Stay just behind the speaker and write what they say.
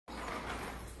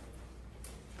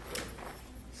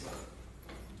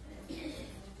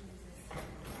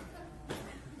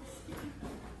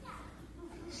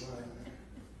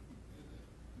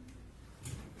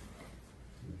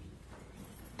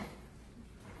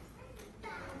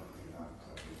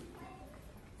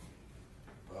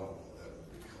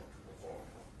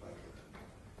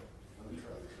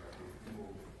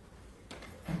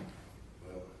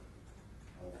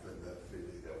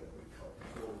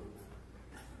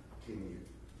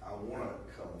want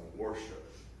to come and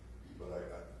worship, but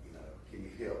can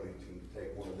you help me to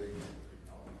take one of these?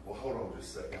 Well, hold on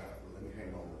just a second. Let me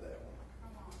hang on to that one.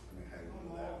 Let me hang on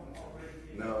to that one.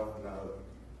 No.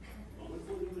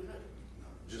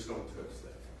 Just don't touch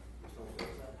that.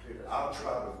 I'll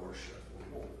try to worship.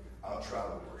 I'll try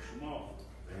to worship.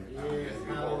 It's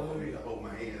hard for me to hold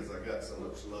my hands. I got so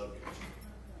much luggage.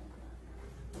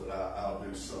 But I'll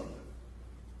do something.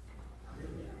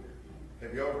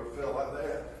 Have you ever felt like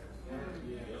that?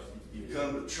 Yes. You come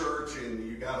to church and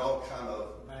you got all kind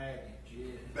of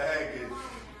baggage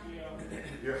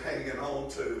you're hanging on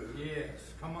to.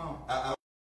 Yes, come on.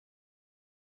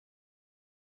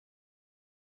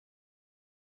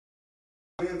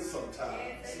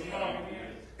 Sometimes.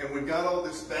 And we've got all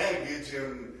this baggage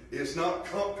and it's not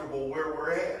comfortable where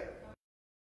we're at.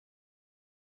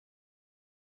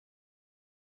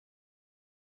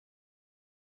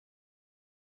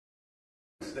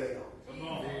 Down.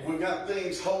 We got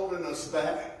things holding us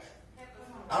back.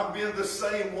 I've been the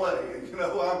same way.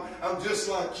 I'm just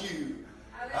like you.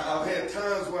 I've had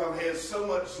times where I've had so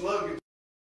much luggage.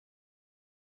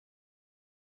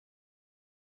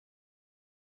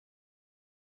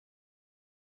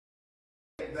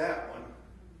 That one.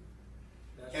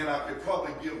 And I could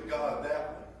probably give God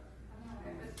that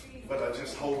one. But I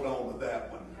just hold on to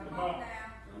that one.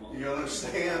 You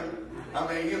understand? I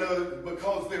mean,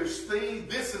 because there's things,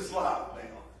 this is life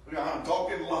now. I'm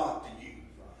talking life to you.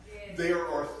 There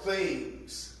are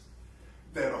things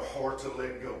that are hard to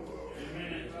let go of.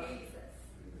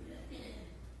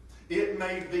 It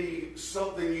may be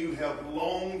something you have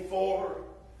longed for,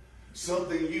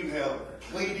 something you have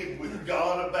pleaded with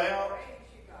God about,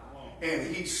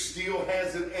 and He still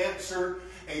hasn't answered,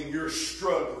 and you're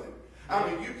struggling. I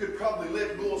mean, you could probably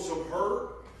let go of some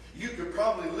hurt. You could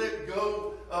probably let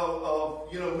go of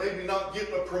maybe not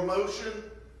getting a promotion.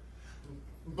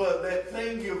 But that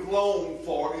thing you've longed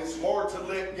for is hard to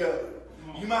let go.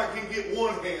 You might can get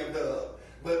one hand up,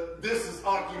 but this is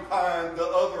occupying the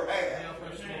other half.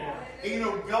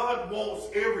 God wants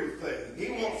everything.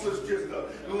 He wants us just to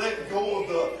let go of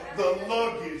the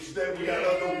luggage that we got,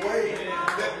 of the weight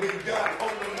that we've got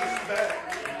holding us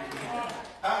back.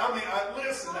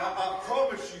 Listen, I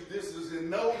promise you this is in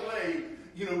no way,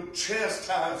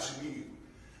 chastising you.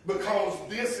 Because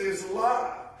this is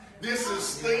life. This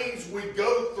is things we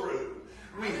go through.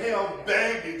 We have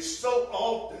baggage so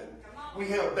often. We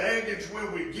have baggage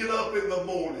when we get up in the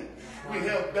morning. We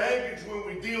have baggage when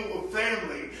we deal with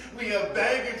family. We have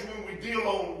baggage when we deal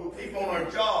with people on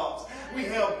our jobs. We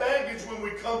have baggage when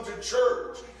we come to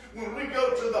church. When we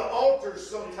go to the altar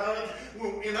sometimes,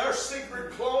 in our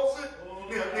secret closet,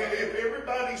 if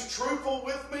everybody's truthful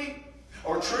with me,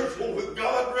 or truthful with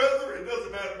God rather, it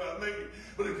doesn't matter about me,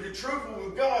 but if you're truthful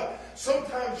with God,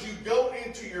 sometimes you go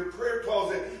into your prayer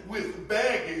closet with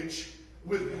baggage,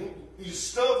 with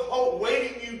stuff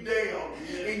weighting you down,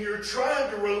 and you're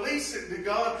trying to release it to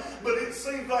God, but it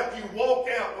seems like you walk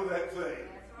out with that thing.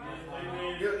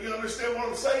 You understand what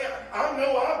I'm saying? I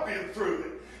know I've been through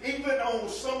it. Even on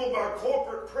some of our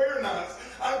corporate prayer nights,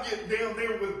 I get down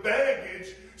there with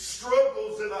baggage,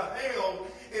 struggles that I have,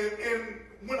 and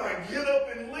when I get up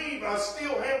and leave, I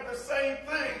still have the same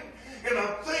thing. And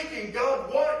I'm thinking,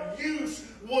 God, what use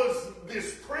was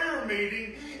this prayer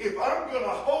meeting if I'm going to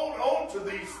hold on to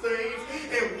these things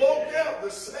and walk out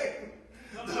the same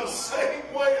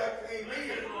way I came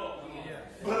in?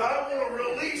 But I want to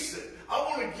release it. I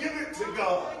want to give it to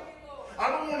God.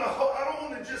 I don't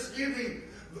want to just give Him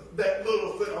that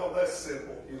little thing. Oh, that's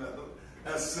simple,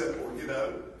 That's simple,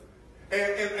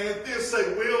 And they'll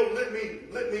say, well, let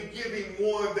me give Him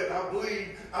one that I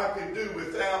believe I can do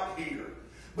without here.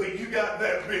 But you got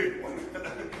that big one.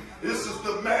 This is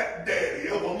the Mac Daddy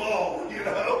of them all,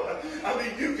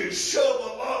 you can shove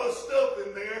a lot of stuff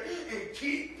in there and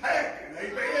keep packing,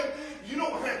 amen? You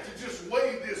don't have to just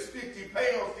weigh this 50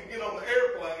 pounds to get on the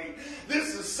airplane.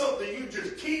 This is something you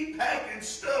just keep packing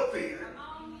stuff in.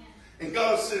 And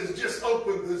God says, just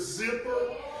open the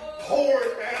zipper, pour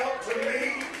it out to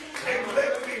me, and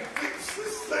let me fix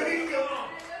this thing.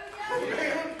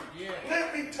 Amen?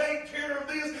 Let me take care of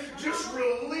this. Just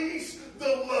release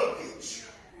the luggage.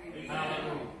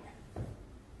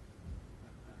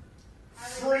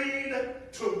 Freed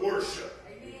to worship.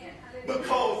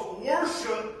 Because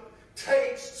worship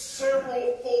takes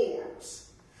several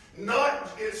forms.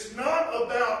 It's not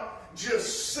about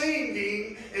just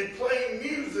singing and playing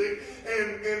music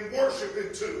and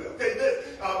worshiping to it. Okay,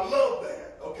 I love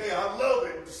that. Okay, I love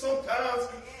it. Sometimes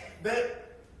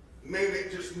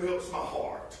it just melts my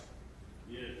heart.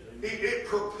 It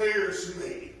prepares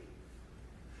me.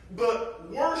 But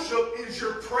worship is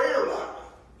your prayer life.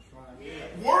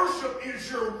 Worship worship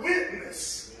is your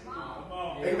witness.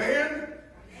 Amen?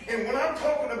 And when I'm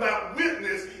talking about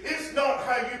witness, it's not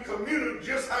how you communicate,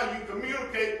 just how you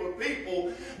communicate with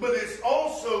people, but it's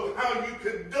also how you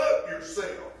conduct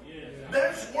yourself.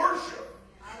 That's worship.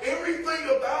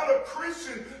 Everything about a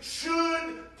Christian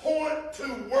should point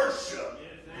to worship.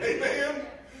 Amen?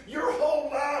 Your whole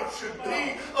life should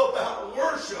be about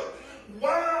worship.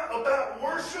 Why about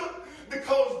worship?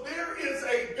 Because there is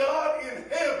a God in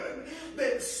heaven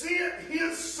that sent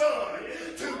his Son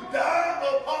to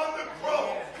die upon the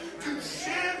cross, to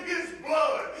shed his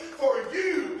blood for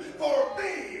you, for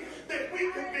me, that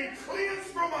we could be cleansed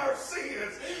from our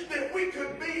sins, that we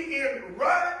could be in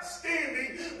right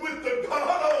standing with the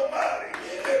God Almighty,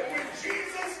 that when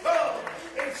Jesus comes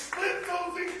and splits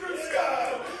those eastern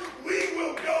skies, we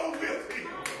will go with him.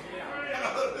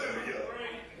 Hallelujah.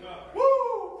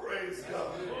 Woo! Praise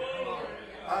God.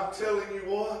 I'm telling you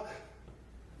what,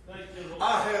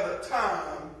 I had a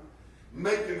time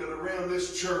making it around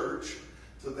this church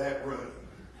to that room.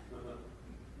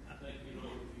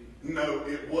 No,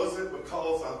 it wasn't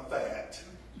because I'm fat.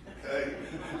 Okay?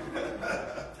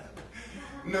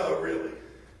 No, really.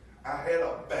 I had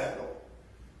a battle.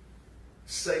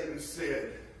 Satan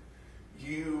said,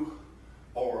 "You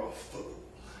are a fool."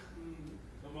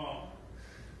 Come on.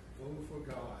 Fool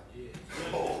for God, yes.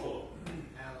 Oh.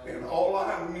 And all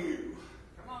I knew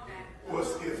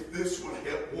was if this would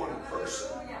help one person,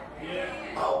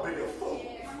 I'll be a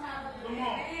fool. Come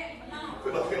on.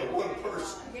 But I'll help one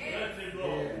person. Bless him,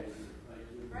 Lord.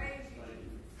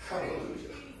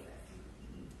 Hallelujah.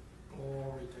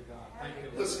 Glory to God. Thank you,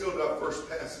 Lord. Let's go to our first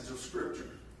passage of Scripture.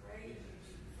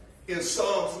 In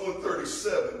Psalms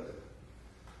 137,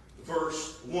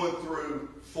 verse 1 through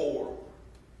 4.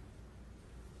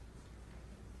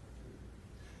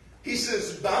 He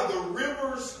says, "By the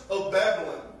rivers of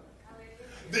Babylon,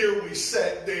 there we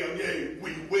sat down, yea,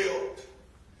 we wept.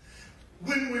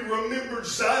 When we remembered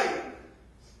Zion,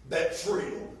 that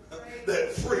freedom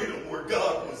where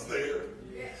God was there.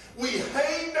 We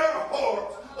hanged our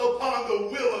hearts upon the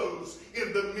willows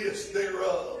in the midst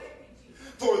thereof.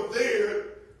 For there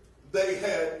they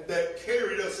had that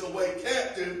carried us away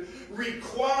captive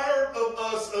required of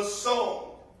us a song.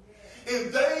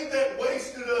 And they that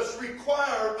wasted us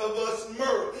required of us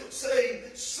mirth, saying,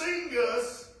 Sing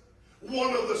us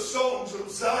one of the songs of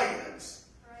Zion's.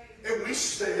 And we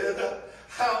said,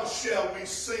 How shall we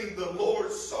sing the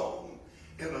Lord's song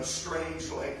in a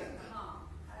strange land?"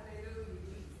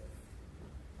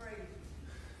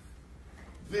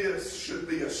 This should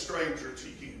be a stranger to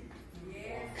you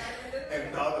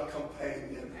and not a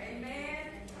companion.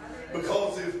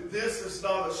 Because if this is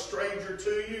not a stranger to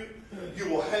you, you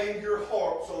will hang your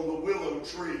harps on the willow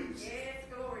trees.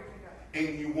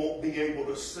 And you won't be able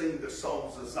to sing the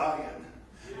songs of Zion.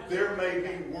 There may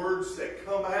be words that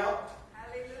come out,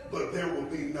 but there will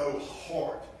be no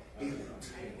heart in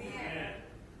it. Amen.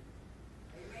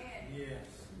 Yes.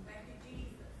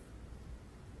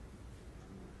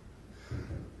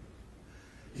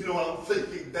 You know, I'm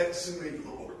thinking, that's me,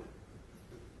 Lord.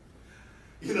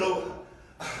 You know,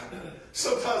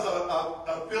 sometimes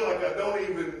I feel like I don't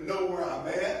even know where I'm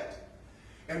at,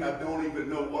 and I don't even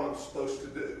know what I'm supposed to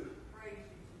do.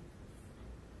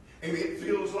 And it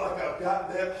feels like I've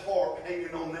got that harp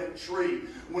hanging on that tree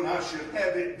when I should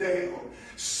have it down,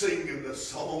 singing the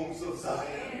songs of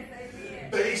Zion,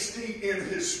 basking in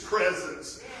his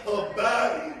presence,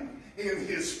 abiding in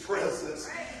his presence.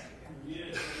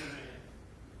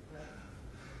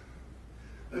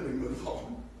 Let me move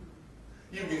on.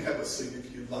 You can have a seat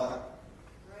if you like.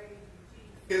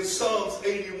 In Psalms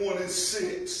 81 and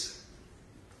 6,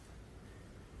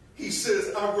 he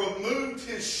says, "I removed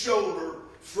his shoulder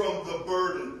from the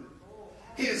burden.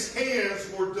 His hands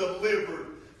were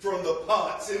delivered from the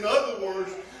pots." In other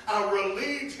words, I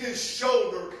relieved his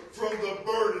shoulder from the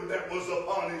burden that was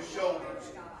upon his shoulders.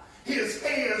 His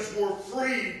hands were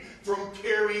freed from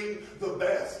carrying the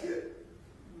basket.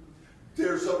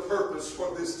 There's a purpose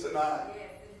for this tonight.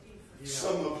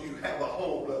 Some of you have a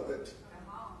hold of it,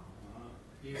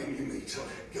 and you need to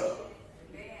let go.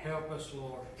 Help us,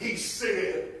 Lord. He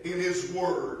said in his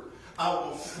word, "I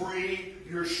will free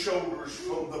your shoulders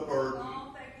from the burden."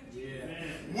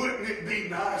 Wouldn't it be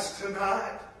nice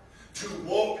tonight to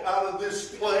walk out of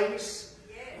this place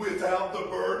without the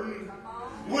burden?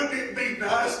 Wouldn't it be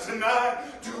nice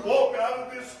tonight to walk out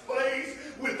of this place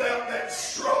without that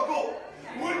struggle?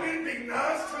 Wouldn't it be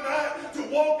nice tonight to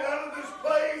walk out of this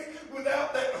place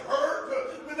without that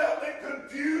hurt, without that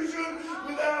confusion,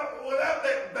 without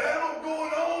that battle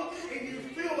going on, and you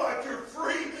feel like you're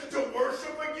free to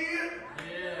worship again?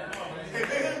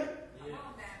 Amen?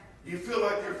 You feel feel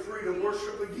like you're free to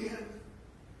worship again?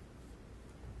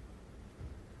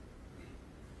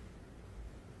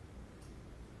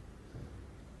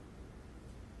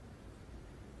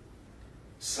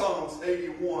 Psalms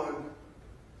 81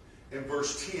 and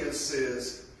verse 10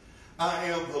 says, I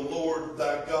am the Lord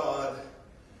thy God,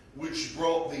 which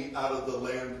brought thee out of the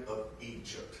land of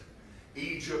Egypt.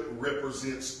 Egypt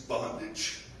represents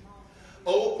bondage.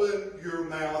 Open your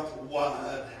mouth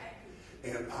wide,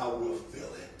 and I will fill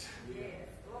it.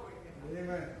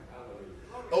 Amen.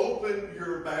 Open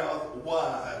your mouth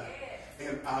wide,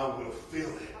 and I will fill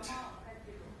it.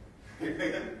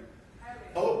 Amen.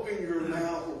 Open your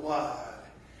mouth wide,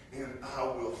 and I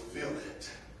will fill it.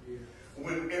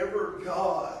 Whenever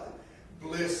God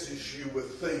blesses you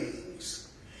with things,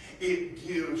 it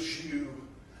gives you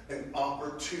an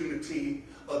opportunity,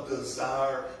 a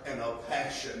desire, and a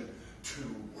passion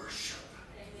to worship.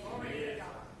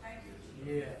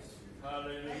 Yes.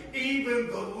 Hallelujah. Even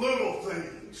the little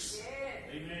things.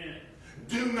 Amen.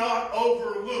 Do not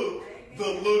overlook the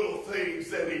little things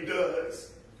that he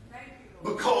does.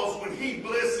 Because when he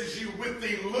blesses you with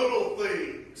the little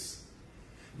things,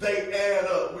 they add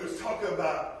up. We was talking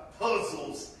about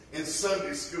puzzles in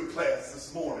Sunday school class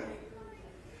this morning.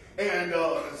 And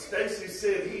Stacy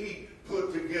said he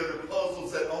put together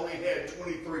puzzles that only had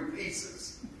 23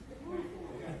 pieces.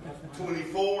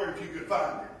 24 if you could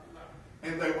find it.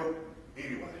 And they were,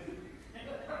 anyway.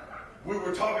 I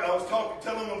was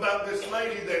telling them about this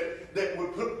lady that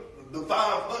would put the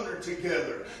 500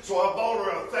 together. So I bought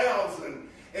her 1,000,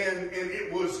 and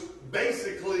it was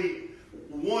basically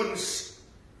one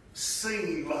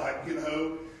scene, like, you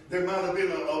know, there might have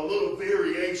been a little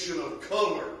variation of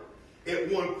color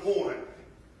at one point.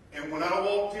 And when I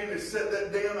walked in and set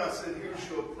that down, I said, here's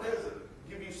your present.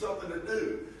 Give you something to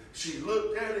do. She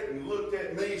looked at it and looked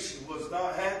at me. She was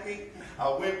not happy. I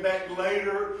went back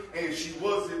later, and she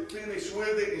wasn't finished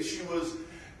with it, and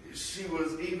she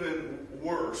was even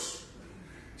worse.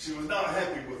 She was not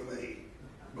happy with me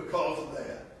because of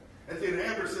that. And then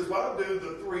Amber says, well, I'll do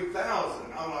the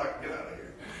 3,000. I'm like, get out of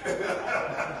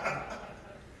here.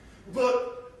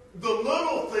 But the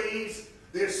little things,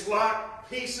 it's like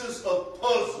pieces of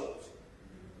puzzles.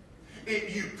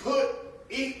 You put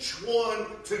each one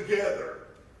together.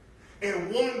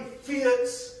 And one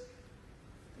fits,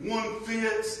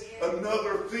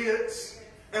 another fits,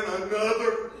 and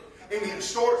another. And it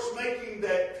starts making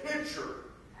that picture.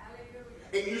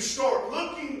 And you start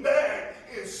looking back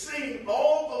and seeing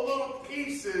all the little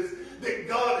pieces that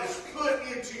God has put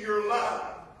into your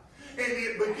life. And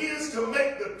it begins to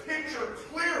make the picture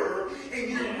clearer, and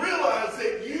you realize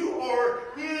that you are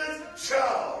his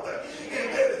child. And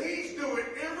that he's doing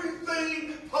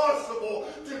everything possible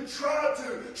to try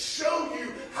to show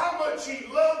you how much he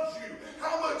loves you,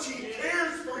 how much he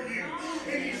cares for you.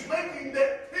 And he's making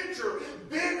that picture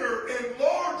bigger and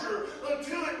larger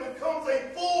until it becomes a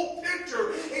full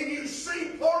picture, and you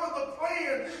see part of the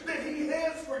plan that he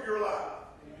has for your life.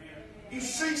 You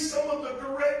see some of the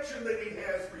direction that he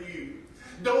has for you.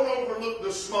 Don't overlook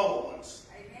the small ones.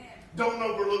 Don't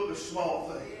overlook the small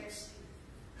things.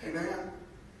 Amen.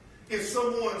 If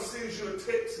someone sends you a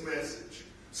text message,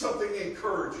 something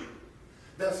encouraging,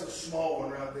 that's a small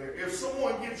one right there. If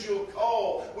someone gives you a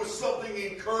call with something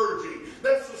encouraging,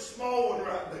 that's a small one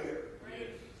right there.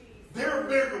 There are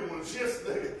bigger ones. Yes,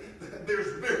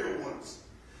 there's bigger ones.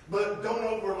 But don't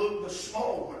overlook the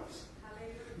small ones.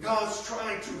 God's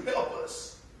trying to help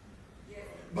us.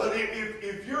 But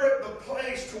if you're at the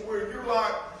place to where you're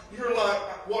like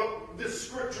what this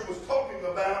scripture was talking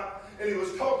about, and he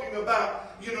was talking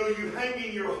about, you know, you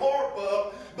hanging your harp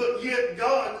up, but yet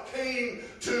God came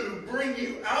to bring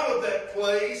you out of that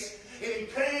place, and he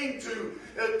came to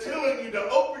telling you to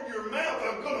open your mouth.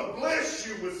 I'm going to bless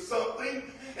you with something.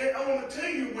 And I want to tell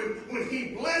you, when he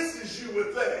blesses you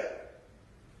with that,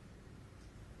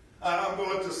 I'm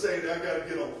going to say that I got to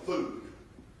get on food.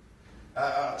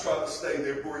 I try to stay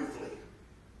there briefly.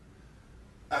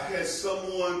 I had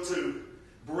someone to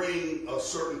bring a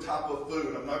certain type of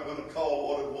food. I'm not going to call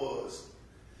what it was.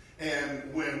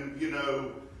 And when, you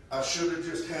know, I should have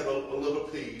just had a little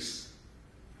piece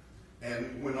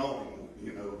and went on,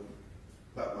 you know,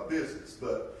 about my business.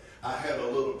 But I had a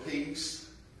little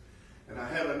piece, and I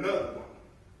had another one.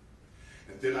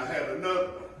 And then I had another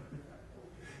one.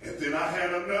 And then I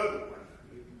had another one.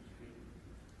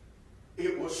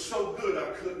 It was so good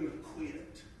I couldn't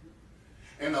quit.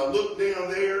 And I looked down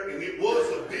there, and it was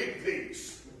a big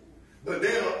piece. But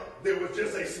now there was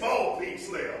just a small piece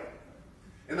left.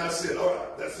 And I said, all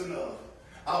right, that's enough.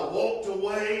 I walked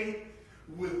away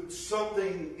with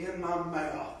something in my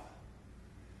mouth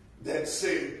that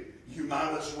said, you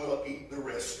might as well eat the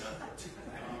rest of it.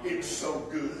 It's so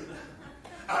good.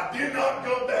 I did not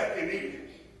go back and eat it,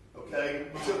 okay,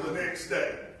 till the next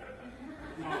day.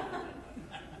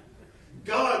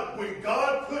 God, when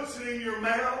God puts it in your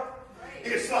mouth,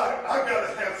 it's like, I got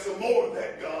to have some more of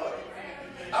that, God.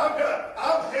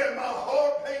 I've had my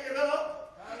heart hanging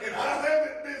up, and I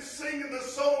haven't been singing the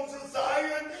songs of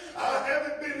Zion. I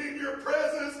haven't been in your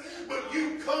presence, but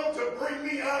you come to bring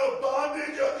me out of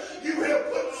bondage. You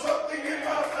have put something in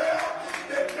my mouth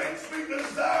that makes me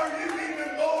desire you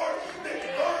even more, that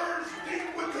burns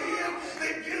deep within,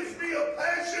 that gives me a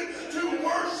passion to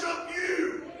worship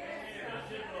you.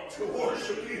 To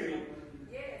worship you.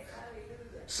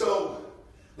 So,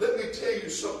 let me tell you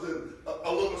something,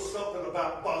 a little something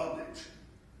about bondage.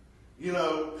 You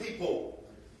know, people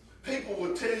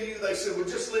would tell you, they said, well,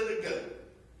 just let it go.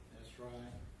 That's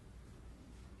right.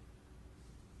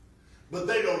 But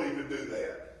they don't even do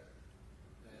that.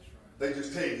 That's right. They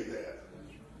just tell you that.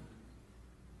 That's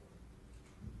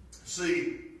right.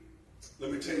 See,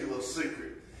 let me tell you a little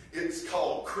secret. It's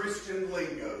called Christian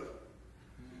lingo.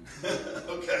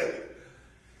 Okay?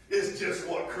 It's just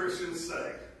what Christians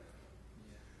say.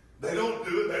 They don't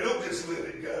do it. They don't just let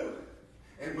it go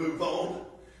and move on.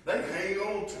 They hang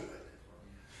on to it.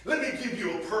 Let me give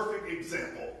you a perfect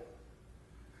example.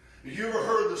 You ever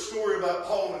heard the story about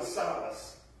Paul and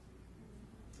Silas?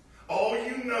 All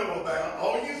you know about,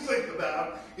 all you think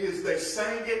about is they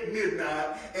sang at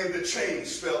midnight and the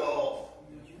chains fell off.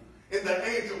 And the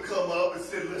angel come up and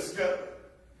said, let's go.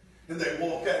 And they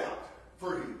walk out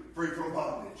free from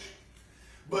bondage.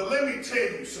 But let me tell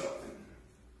you something.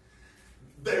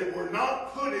 They were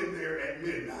not put in there at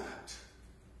midnight.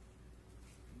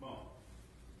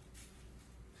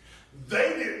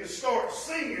 They didn't start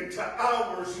singing till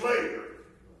hours later.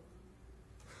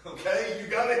 Okay, you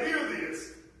got to hear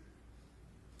this.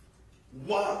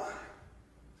 Why?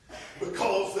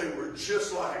 Because they were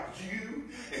just like you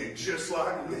and just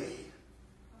like me.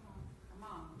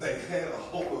 They had a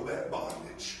hold of that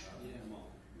bondage.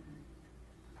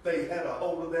 They had a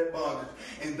hold of that bondage,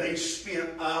 and they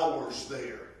spent hours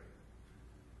there.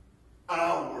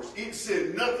 Hours. It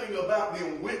said nothing about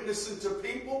them witnessing to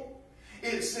people.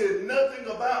 It said nothing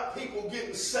about people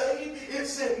getting saved. It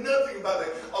said nothing about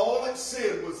it. All it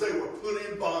said was they were put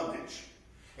in bondage.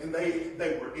 And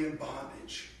they were in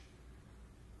bondage.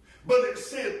 But it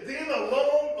said then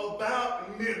along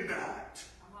about midnight.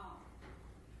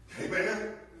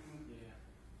 Amen? Yeah.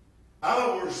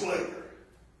 Hours later,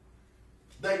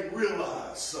 they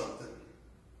realized something.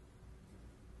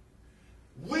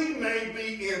 We may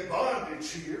be in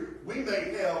bondage here. We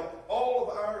may have all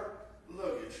of our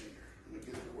luggage here. Let me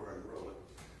get it where I can roll it,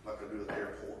 like I do at the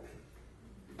airport.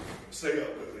 Stay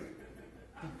up with me.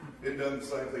 It does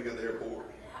the same thing at the airport.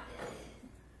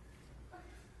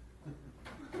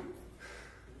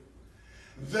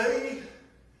 They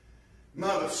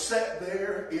might have sat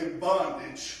there in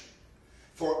bondage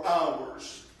for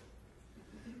hours,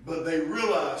 but they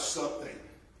realized something.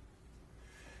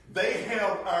 They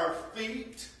have our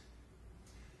feet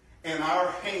and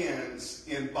our hands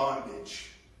in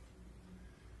bondage,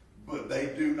 but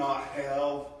they do not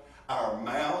have our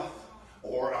mouth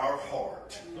or our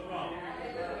heart.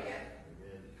 Hallelujah.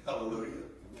 Hallelujah.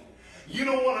 You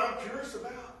know what I'm curious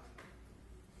about?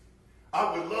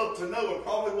 I would love to know, and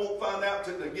probably won't find out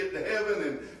till they get to heaven,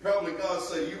 and probably God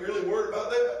say, you really worried about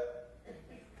that?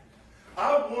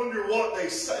 I wonder what they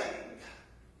sang.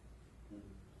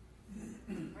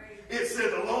 It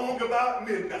said along about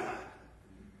midnight,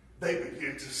 they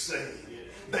began to sing.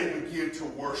 They began to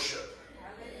worship.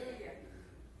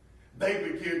 They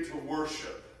began to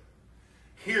worship.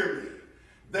 Hear me.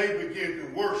 They began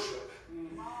to worship.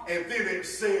 And then it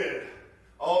said,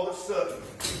 all of a sudden,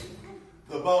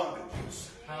 the bondages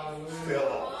fell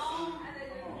off.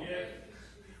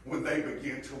 When they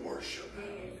began to worship.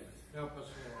 Help us,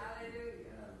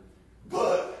 Lord.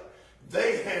 But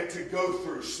they had to go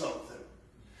through something.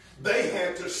 They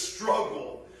had to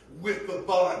struggle with the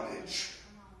bondage.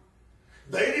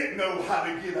 They didn't know how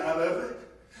to get out of it.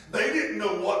 They didn't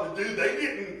know what to do. They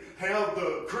didn't have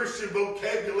the Christian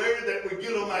vocabulary that would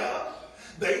get them out.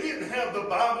 They didn't have the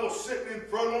Bible sitting in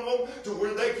front of them to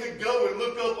where they could go and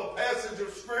look up a passage of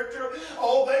Scripture.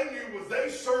 All they knew was they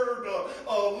served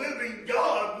a living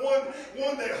God,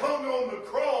 one that hung on the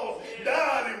cross,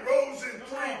 died and rose in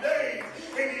 3 days,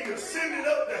 and he ascended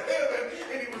up to heaven,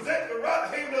 and he was at the right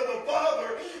hand of the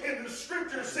Father, and the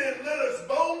Scripture said, let us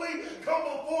boldly come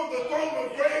before the throne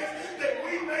of grace that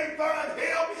we may find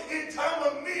help in time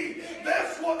of need.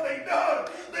 That's what they done.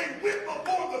 They went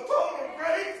before the throne of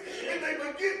grace, and they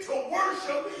began to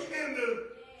worship in the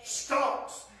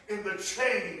stocks and the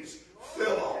chains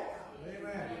fell off.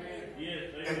 Amen.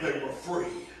 And they were free.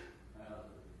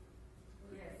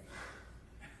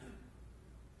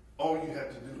 All you have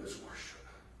to do is worship.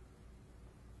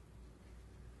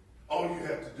 All you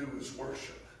have to do is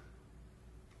worship.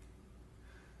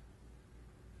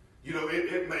 You know,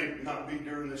 it may not be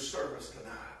during this service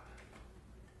tonight.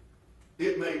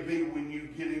 It may be when you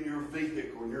get in your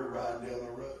vehicle and you're riding down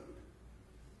the road.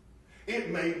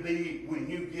 It may be when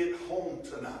you get home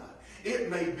tonight. It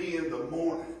may be in the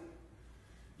morning.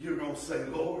 You're going to say,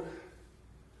 Lord,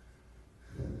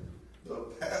 the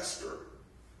pastor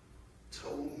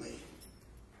told me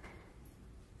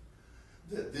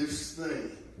that this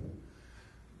thing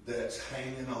that's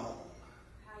hanging on,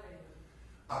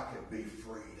 I could be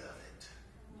freed of it.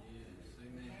 Yes,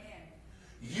 amen.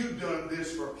 You done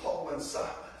this for Paul and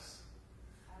Silas.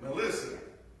 Now listen,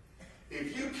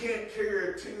 if you can't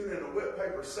carry a tune in a wet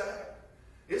paper sack,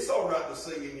 it's all right to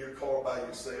sing in your car by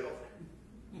yourself.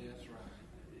 Yeah, that's right.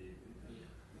 Yeah.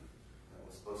 That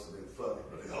was supposed to be funny,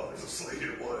 but obviously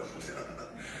it wasn't.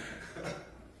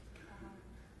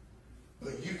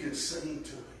 But you can sing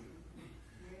to him.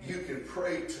 You can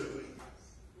pray to him.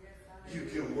 You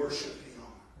can worship him.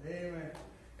 Amen.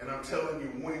 And I'm telling you,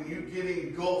 when you get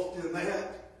engulfed in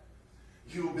that,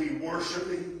 you'll be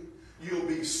worshiping, you'll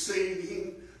be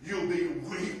singing, you'll be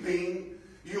weeping,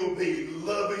 you'll be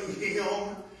loving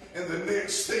him. And the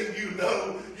next thing you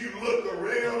know, you look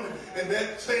around and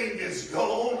that thing is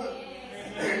gone.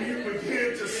 And you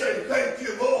begin to say, thank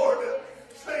you, Lord.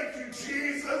 Thank you,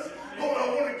 Jesus. Lord,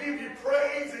 I want to give you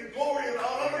praise and glory and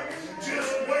honor.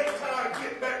 Just wait till I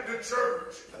get back to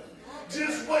church.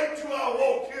 Just wait till I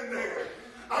walk in there.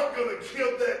 I'm going to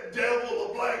kill that devil,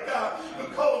 the black eye,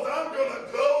 because I'm going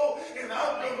to go and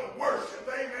I'm going to worship.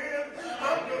 Amen.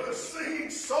 I'm going to sing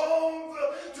songs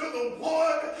to the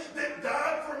one that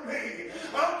died for me.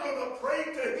 I'm going to pray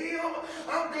to him.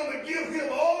 I'm going to give him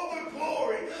all the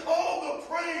glory, all the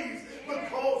praise,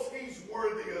 because he's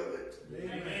worthy of it.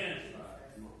 Amen.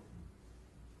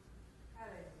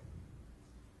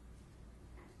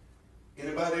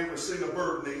 Anybody ever seen a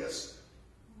bird nest?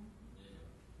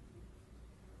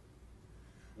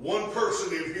 One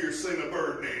person in here seen a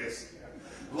bird nest.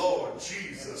 Lord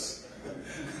Jesus.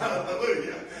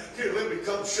 Hallelujah. Here, let me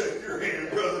come shake your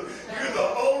hand, brother. You're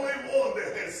the only one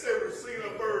that has ever seen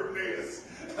a bird nest.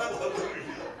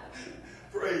 Hallelujah.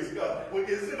 Praise God. Well,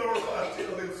 is it all right to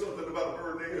tell him something about a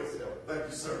bird nest? Thank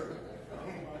you, sir.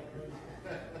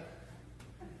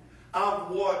 I've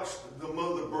watched the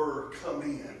mother bird come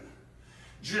in.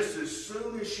 Just as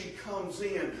soon as she comes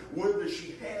in, whether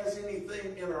she has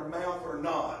anything in her mouth or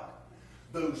not,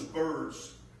 those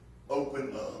birds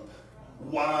open up.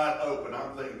 Wide open.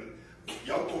 I'm thinking,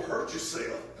 y'all gonna hurt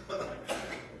yourself.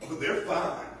 But they're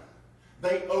fine.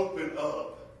 They open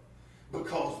up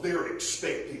because they're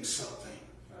expecting something.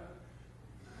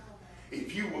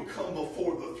 If you will come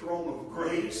before the throne of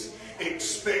grace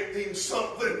expecting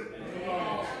something,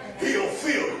 he'll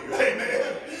fill you.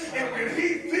 Amen. And when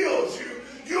he fills you,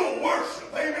 you'll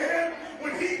worship. Amen.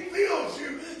 When he fills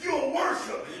you, you'll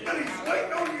worship. But he's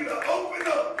waiting on you to open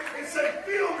up and say,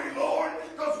 fill me, Lord.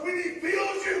 Because when he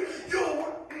fills you, you'll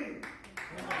worship.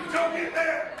 You don't get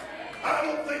that? I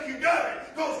don't think you got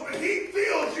it. Because when he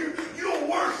fills you, you'll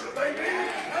worship. Amen.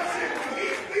 I said, when he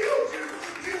fills you,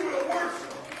 you will worship.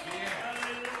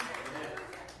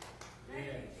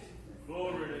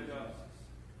 Glory to God.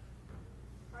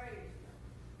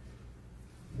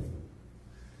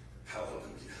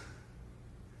 Hallelujah.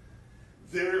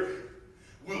 There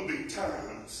will be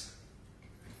times,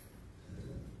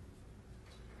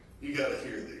 you got to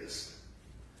hear this.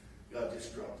 God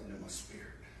just dropped it in my spirit.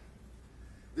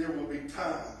 There will be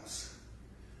times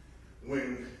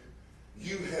when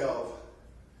you have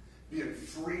been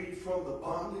freed from the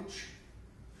bondage.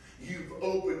 You've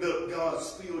opened up,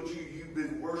 God's filled you, you've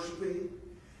been worshiping,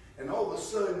 and all of a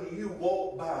sudden you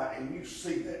walk by and you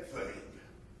see that thing.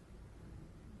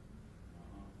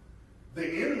 The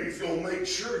enemy's going to make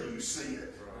sure you see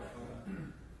it.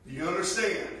 Do you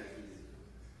understand?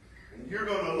 And you're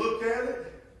going to look at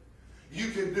it. You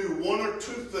can do one of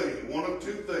two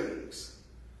things.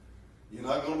 You're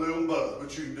not going to do them both,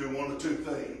 but you can do one of two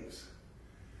things.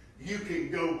 You can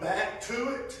go back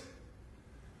to it,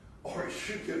 or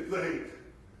you can think,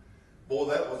 boy,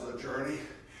 that was a journey,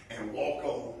 and walk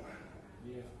on.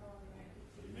 Yeah.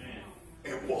 Amen.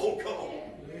 And walk on.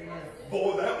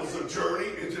 Boy, that was a journey,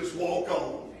 and just walk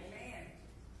on.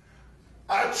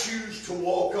 I choose to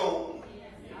walk on.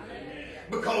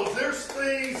 Because there's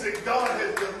things that God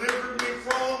has delivered me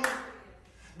from.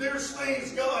 There's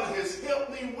things God has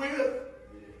helped me with.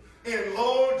 And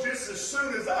Lord, just as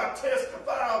soon as I testify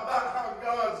about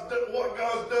how what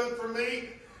God's done for me,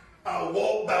 I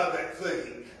walk by that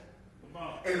thing.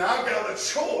 And I got a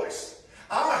choice.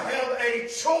 I have a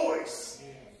choice.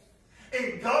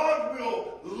 And God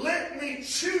will let me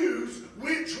choose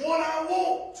which one I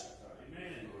want.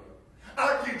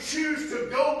 I can choose to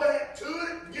go back to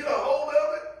it, get a hold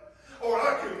of it, or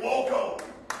I can walk on.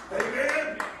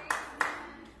 Amen?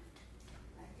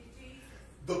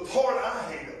 The part I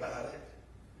hate about it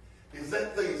is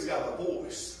that thing's got a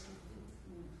voice.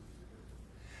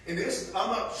 And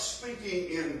I'm not speaking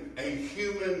in a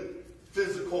human,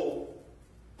 physical,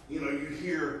 you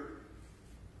hear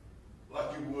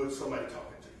like you would somebody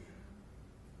talking to you.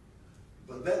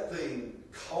 But that thing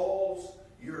calls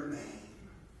your name.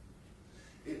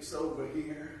 It's over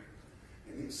here,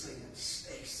 and it's saying,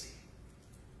 Stacy,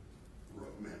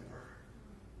 remember.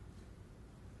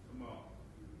 Come on.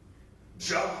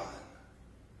 John,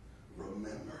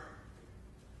 remember.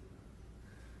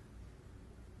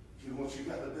 You know what you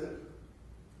got to do?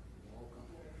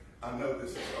 I know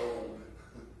this is old,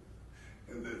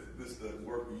 and this doesn't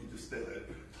work. You just did it.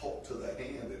 Talk to the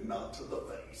hand and not to the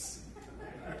face.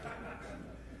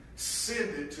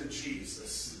 Send it to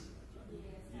Jesus.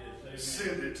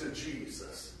 Send it to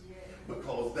Jesus.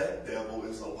 Because that devil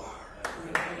is a liar.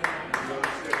 You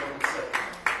understand what I'm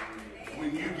saying?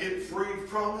 When you get free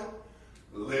from it,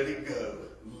 let it go.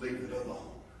 Leave it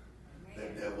alone.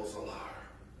 That devil's a liar.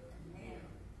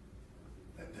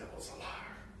 That devil's a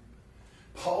liar.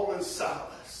 Paul and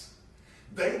Silas,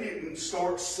 they didn't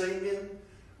start singing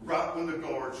right when the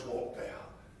guards walked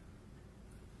out.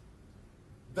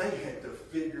 They had to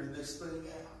figure this thing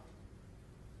out.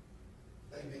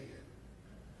 They did.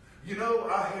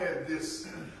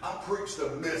 I preached a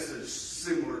message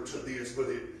similar to this, but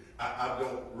I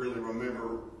don't really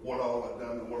remember what all I've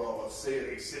done and what all I said,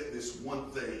 except this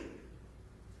one thing.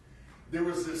 There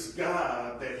was this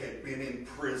guy that had been in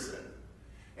prison,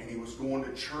 and he was going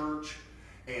to church,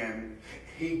 and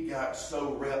he got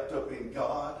so wrapped up in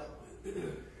God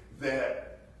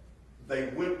that they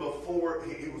went before,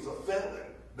 he was a felon,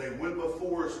 they went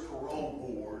before his parole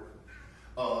board,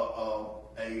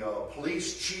 a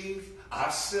police chief. I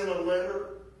sent a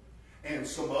letter, and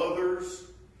some others,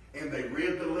 and they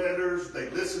read the letters, they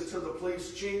listened to the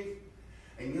police chief,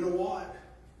 and you know what?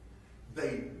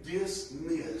 They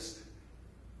dismissed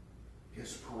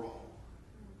his parole,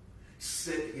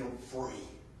 set him free.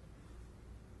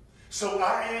 So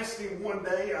I asked him one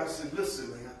day, I said,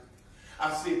 listen, man,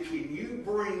 I said, can you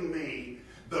bring me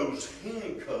those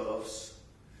handcuffs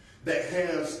that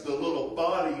has the little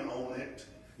body on it,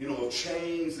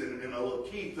 chains and a little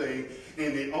key thing,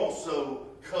 and it also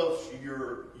cuffs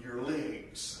your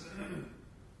legs.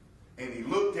 And he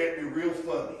looked at me real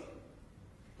funny,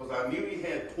 because I knew he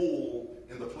had pull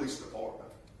in the police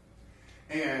department.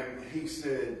 And he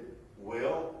said,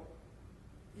 well,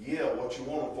 yeah, what you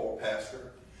want them for,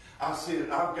 Pastor? I said,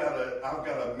 I've got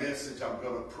a message I'm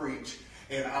going to preach,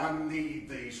 and I need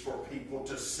these for people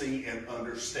to see and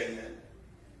understand.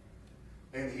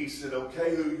 And he said,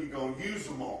 okay, who are you going to use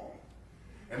them on?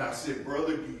 And I said,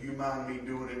 brother, do you mind me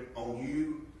doing it on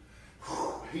you?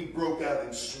 He broke out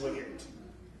in sweat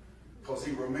because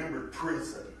he remembered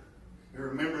prison. He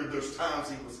remembered those times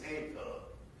he was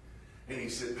handcuffed. And he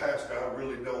said, Pastor, I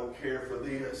really don't care for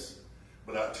this,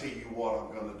 but I tell you what,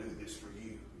 I'm going to do this for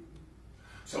you.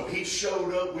 So he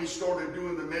showed up. We started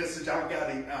doing the message. I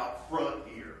got him out front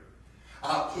here.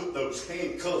 I put those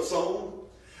handcuffs on.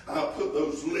 I put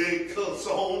those leg cuffs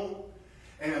on,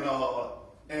 and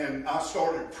I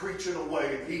started preaching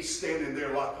away, and he's standing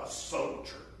there like a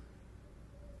soldier.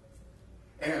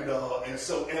 And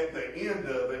so at the end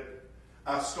of it,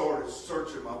 I started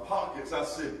searching my pockets. I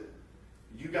said,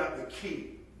 you got the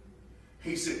key?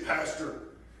 He said, Pastor,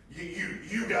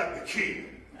 you got the key.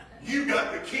 You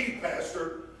got the key,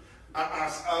 Pastor.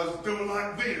 I was doing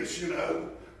like this,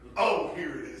 Oh,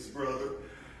 here it is, brother.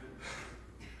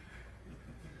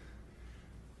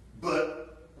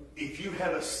 But if you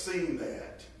had seen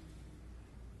that,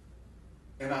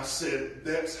 and I said,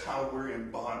 that's how we're in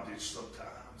bondage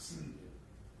sometimes.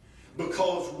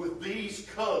 Because with these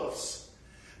cuffs,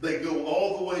 they go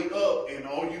all the way up, and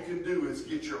all you can do is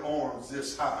get your arms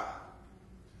this high.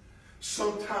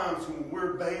 Sometimes when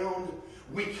we're bound,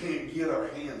 we can't get our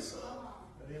hands up.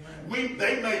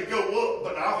 They may go up,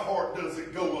 but our heart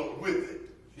doesn't go up with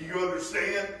it. Do you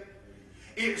understand?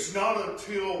 It's not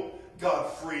until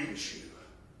God frees you,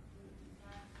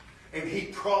 and He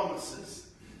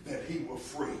promises that He will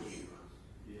free you.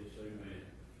 Yes, amen.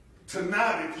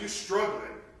 Tonight, if you're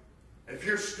struggling,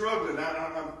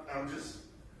 I'm just,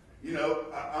 You know,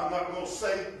 I'm not going to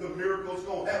say the miracle's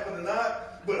going to happen tonight,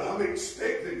 but I'm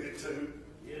expecting it to.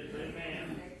 Yes,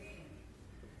 amen.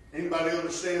 Anybody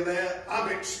understand that?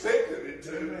 I'm expecting it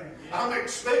to. I'm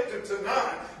expecting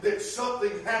tonight that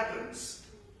something happens.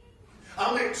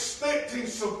 I'm expecting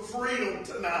some freedom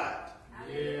tonight.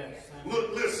 Yes.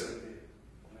 Look, listen.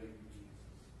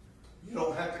 You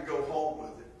don't have to go home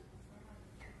with it.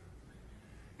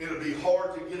 It'll be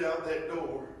hard to get out that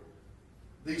door.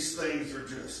 These things are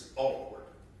just awkward.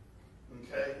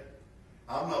 Okay?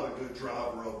 I'm not a good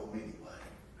driver of them anyway.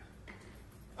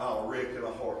 I'll wreck in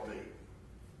a heartbeat.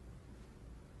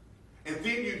 And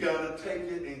then you got to take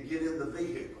it and get in the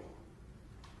vehicle.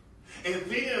 And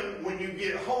then when you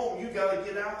get home, you got to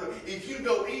get out there. If you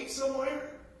go eat somewhere,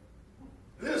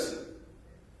 listen.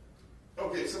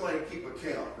 Okay, somebody keep a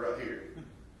count right here.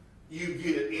 You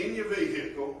get in your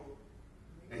vehicle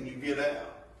and you get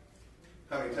out.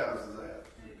 How many times is that?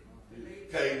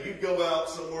 Okay, you go out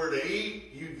somewhere to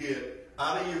eat, you get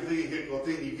out of your vehicle,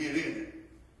 then you get in it.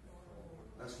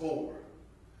 That's 4.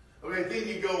 Okay, then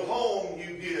you go home,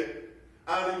 you get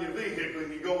out of your vehicle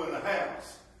and you go in the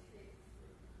house.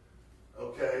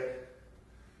 Okay?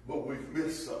 But we've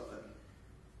missed something.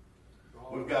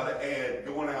 We've got to add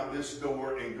going out this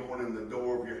door and going in the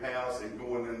door of your house and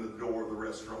going in the door of the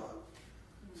restaurant.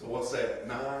 So what's that?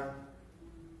 9?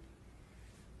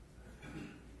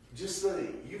 Just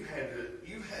think, you've had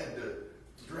to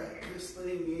drag this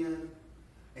thing in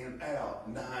and out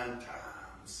 9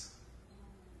 times.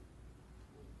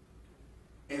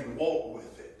 And walk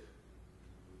with it.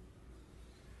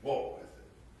 Walk with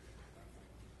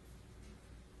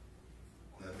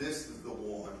it. Now this is the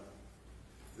one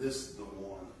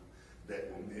that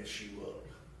will mess you up.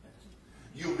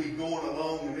 You'll be going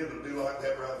along and it'll do like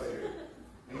that right there.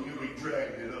 And you'll be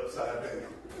dragging it upside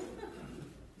down.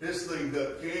 This thing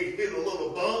does, you hit a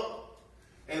little bump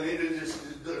and it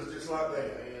does just like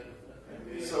that.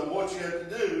 So what you have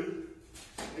to do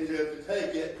is you have to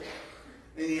take it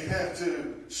and you have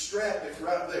to strap it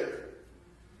right there.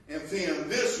 And then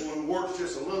this one works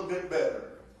just a little bit better.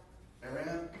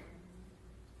 Amen?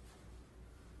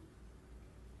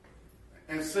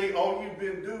 And see, all you've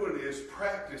been doing is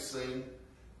practicing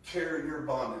carrying your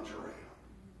bondage around.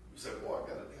 You say, well, I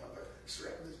got it down there.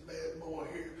 Strap this bad boy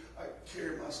here. I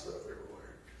carry my stuff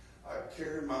everywhere. I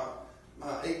carry my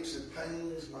aches and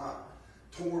pains, my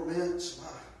torments,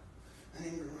 my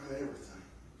anger, my everything.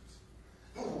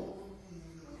 Oh,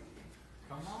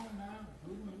 Come on now.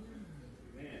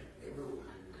 Amen.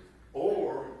 everywhere.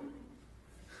 Or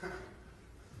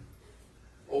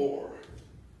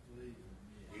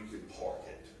you can park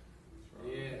it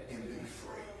Yes. and be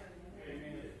free.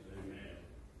 Amen.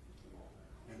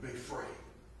 And be free.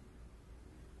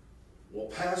 Well,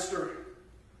 Pastor,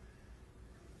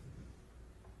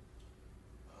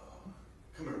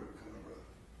 come here, brother.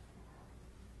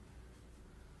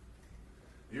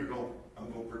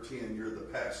 I'm going to pretend you're the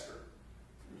pastor.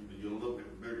 You're a little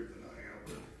bit bigger than I am,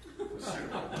 but sure,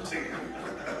 pretend.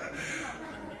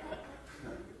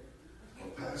 Well,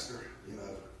 Pastor, you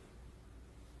know,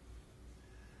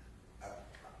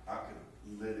 I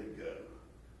can let it go.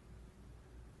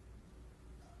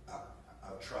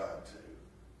 I've tried to.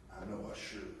 I know I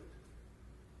should.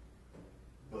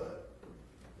 But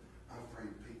I'm afraid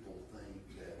people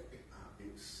think that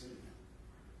it's sin.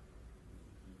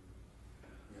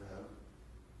 You know?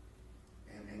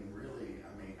 And really, I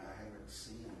mean, I haven't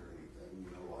sinned or anything,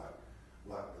 you know,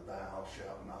 like the thou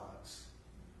shalt nots.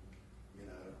 You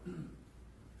know?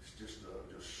 It's just a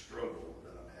struggle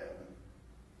that I'm having.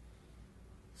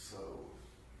 So,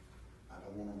 I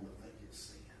don't want them to think it's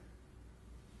sin.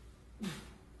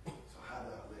 So how do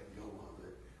I let go of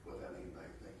it without anybody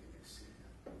thinking it's sin?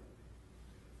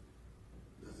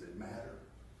 Does it matter?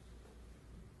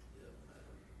 It doesn't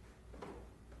matter.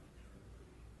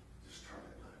 Just turn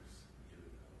it loose.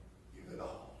 Give it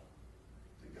all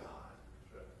to God.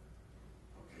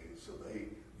 Okay, so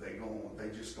they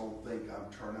just don't think I'm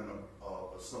turning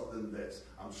something that's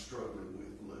I'm struggling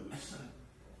with loose.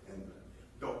 And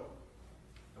don't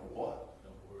what?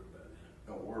 Don't worry about that.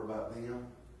 Don't worry about them.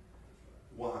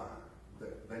 Why?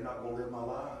 They're not going to live my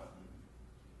life.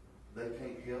 They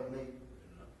can't help me.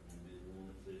 They're not going to be the one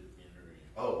that says enter in.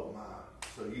 Oh my.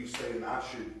 So you saying I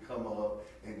should come up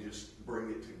and just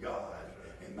bring it to God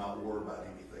and not worry about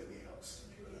anything else.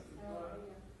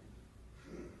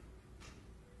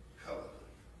 Hallelujah.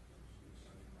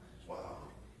 Wow.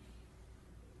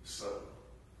 So,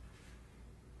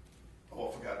 I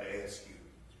forgot to ask you,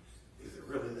 is it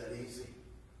really that easy?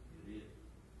 It is.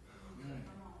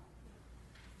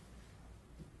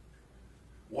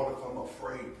 What if I'm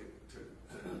afraid to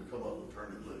come up and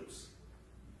turn it loose?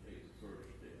 Hey,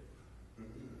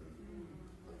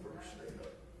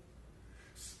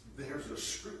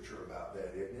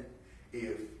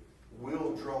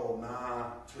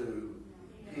 to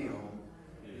Him,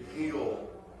 He'll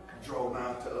draw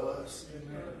nigh to us.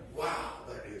 Wow,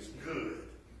 that is good.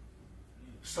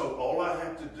 So all I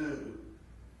have to do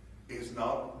is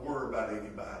not worry about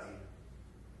anybody,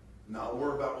 not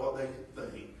worry about what they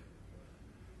think,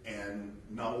 and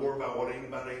not worry about what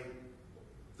anybody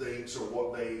thinks or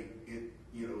what they,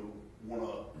 want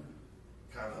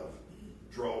to kind of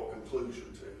draw a conclusion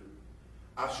to.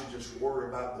 I should just worry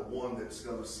about the one that's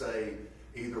going to say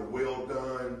either well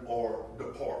done or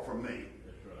depart from me.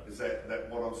 That's Is that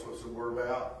what I'm supposed to worry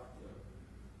about?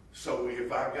 So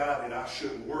if I got it, I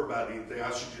shouldn't worry about anything.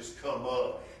 I should just come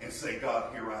up and say,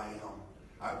 God, here I am.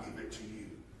 I give it to you.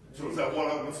 So is that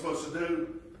what I'm supposed to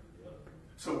do?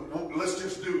 So let's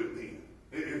just do it then.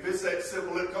 If it's that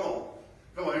simple, come on.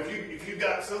 Come on, if you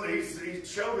got something, he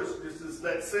showed us this is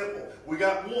that simple. We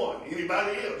got one.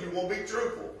 Anybody else? You want to be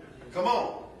truthful? Come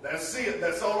on. That's it.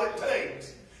 That's all it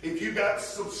takes. If you got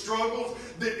some struggles,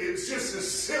 it's just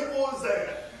as simple as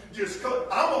that. Just come.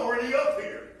 I'm already up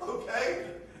here. Okay?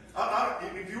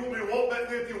 If you want me to walk back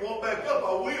there, if you walk back up,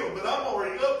 I will. But I'm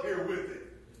already up here with it.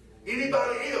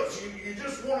 Anybody else? You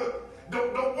just want to.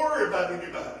 Don't worry about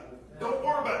anybody. Don't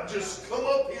worry about it. Just come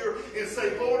up here and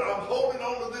say, Lord, I'm holding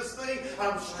on to this thing.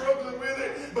 I'm struggling with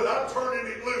it, but I'm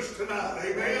turning it loose tonight.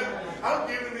 Amen. I'm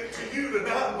giving it to you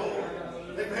tonight, Lord.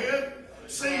 Amen.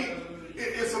 See,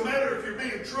 it's a matter if you're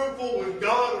being truthful with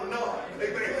God or not.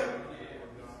 Amen.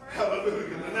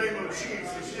 Hallelujah. In the name of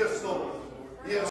Jesus. Yes, Lord.